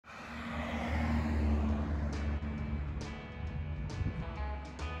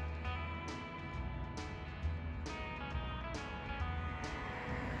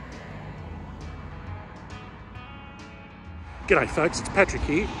G'day folks, it's Patrick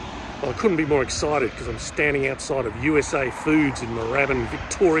here. Well, I couldn't be more excited because I'm standing outside of USA Foods in Moorabbin,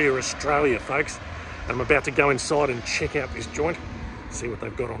 Victoria, Australia, folks. And I'm about to go inside and check out this joint, see what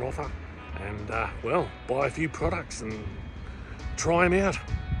they've got on offer, and, well, buy a few products and try them out.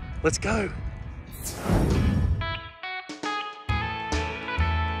 Let's go.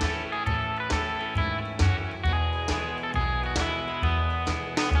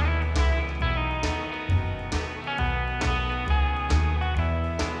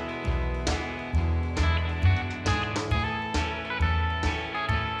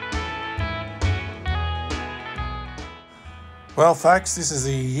 Well folks, this is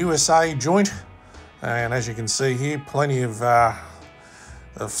the USA joint, and as you can see here, plenty of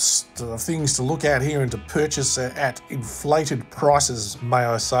things to look at here and to purchase at inflated prices, may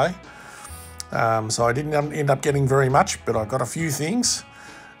I say. So I didn't end up getting very much, but I got a few things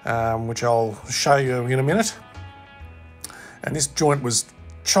which I'll show you in a minute. And this joint was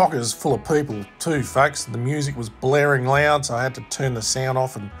chockers full of people too, folks. The music was blaring loud, so I had to turn the sound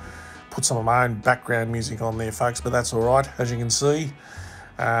off and put some of my own background music on there, folks, but that's all right. As you can see,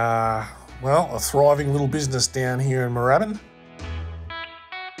 well, a thriving little business down here in Moorabbin.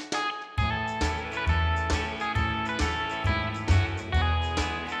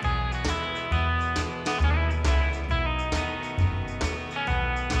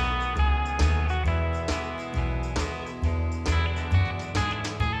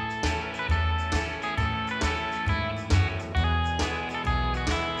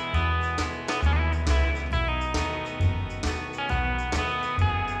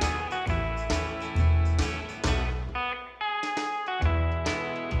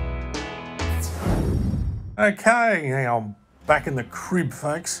 Okay, now I'm back in the crib,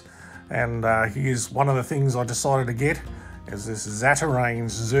 folks, and here's one of the things I decided to get, is this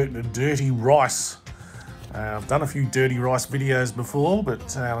Zatarain's dirty rice. I've done a few dirty rice videos before,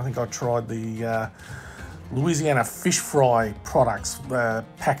 but I think I tried the Louisiana fish fry products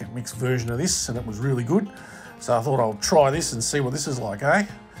packet mix version of this, and it was really good. So I thought I'll try this and see what this is like, eh?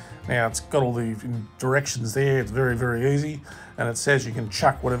 Now it's got all the directions there, it's very, very easy, and it says you can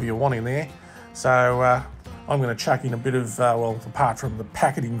chuck whatever you want in there. So I'm going to chuck in a bit of, well, apart from the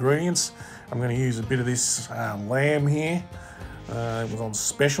packet ingredients, I'm going to use a bit of this lamb here. It was on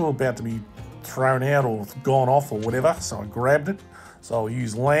special, about to be thrown out or gone off or whatever, so I grabbed it. So I'll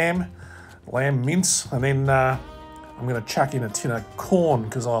use lamb mince, and then I'm going to chuck in a tin of corn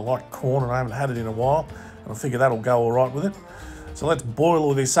because I like corn and I haven't had it in a while, and I figure that'll go all right with it. So let's boil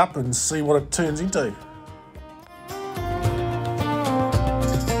all this up and see what it turns into.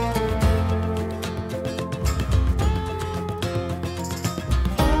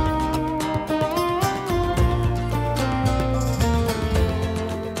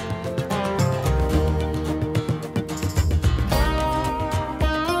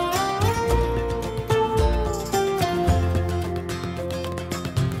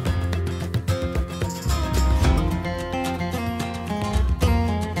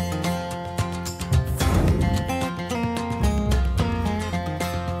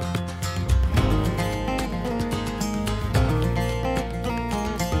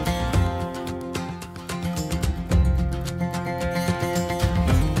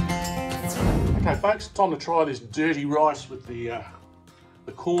 Okay folks, time to try this dirty rice with the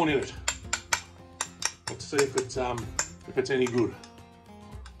corn in it. Let's see if it's any good.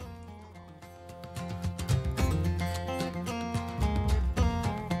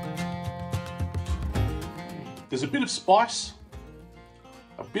 There's a bit of spice,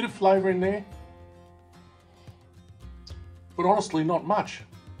 a bit of flavour in there, but honestly not much.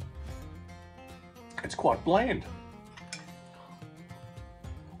 It's quite bland.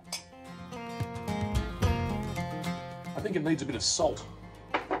 I think it needs a bit of salt.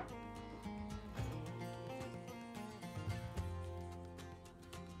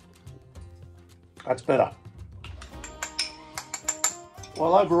 That's better.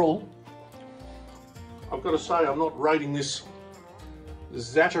 Well, overall, I've got to say I'm not rating this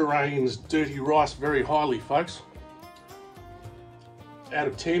Zatarain's dirty rice very highly, folks. Out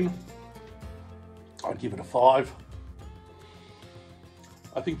of 10, I'd give it a 5.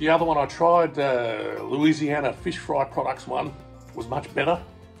 I think the other one I tried, Louisiana fish fry products one, was much better.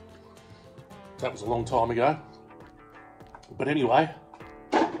 That was a long time ago. But anyway,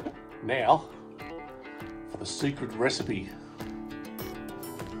 now for the secret recipe.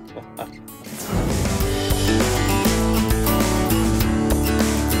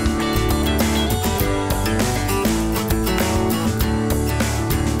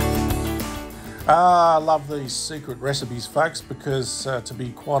 I love these secret recipes, folks, because to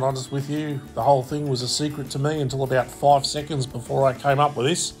be quite honest with you, the whole thing was a secret to me until about 5 seconds before I came up with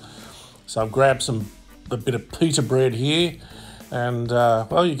this. So I've grabbed a bit of pita bread here, and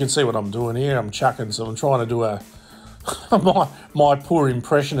well, you can see what I'm doing here. I'm chucking, so I'm trying to do my poor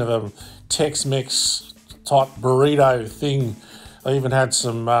impression of a Tex-Mex type burrito thing. I even had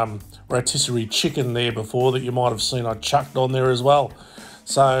some rotisserie chicken there before that you might have seen I chucked on there as well.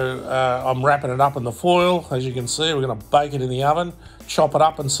 So I'm wrapping it up in the foil. As you can see, we're going to bake it in the oven, chop it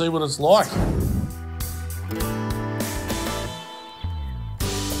up and see what it's like.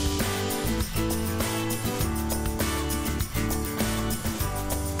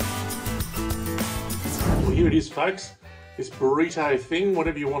 Well, here it is, folks. This burrito thing,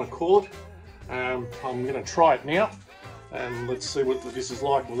 whatever you want to call it. I'm going to try it now, and let's see what this is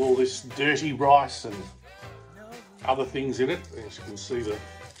like with all this dirty rice and other things in it. As you can see,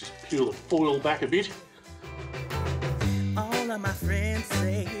 just peel the foil back a bit. All of my friends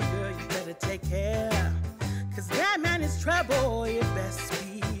say, girl, you better take care, 'cause that man is trouble, you best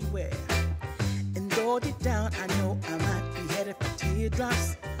beware. And though deep down, I know I might be headed for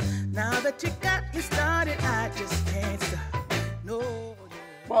teardrops. Now that you got me started, I just can't stop. No.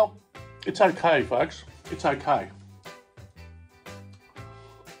 Well, it's okay, folks. It's okay.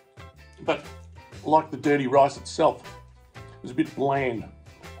 But like the dirty rice itself, it was a bit bland.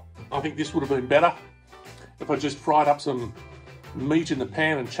 I think this would have been better if I just fried up some meat in the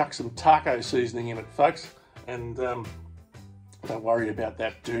pan and chucked some taco seasoning in it, folks. And don't worry about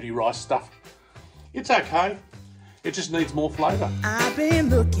that dirty rice stuff. It's okay. It just needs more flavour. I've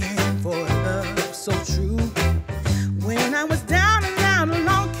been looking for love so true. When I was down and out,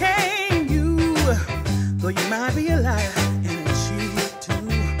 along came you. Though you might be a liar and a cheat too,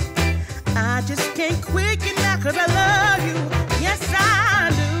 I just can't quit you now 'cause I love you. Yes, I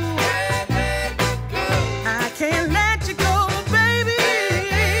do. I can't let you go, baby.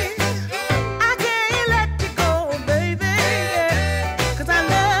 I can't let you go, baby. 'Cause I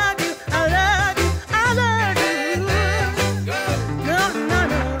love you, I love you, I love you. No, no,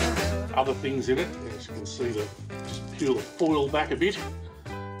 no. Other things in it, as you can see, just peel the foil back a bit,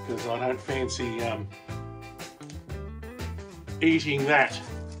 because I don't fancy eating that.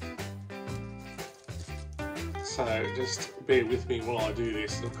 So just bear with me while I do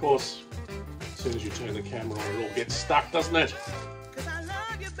this. And of course, as soon as you turn the camera on, it all gets stuck, doesn't it? 'Cause I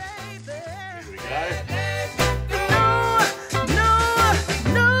love you, baby. Here we go.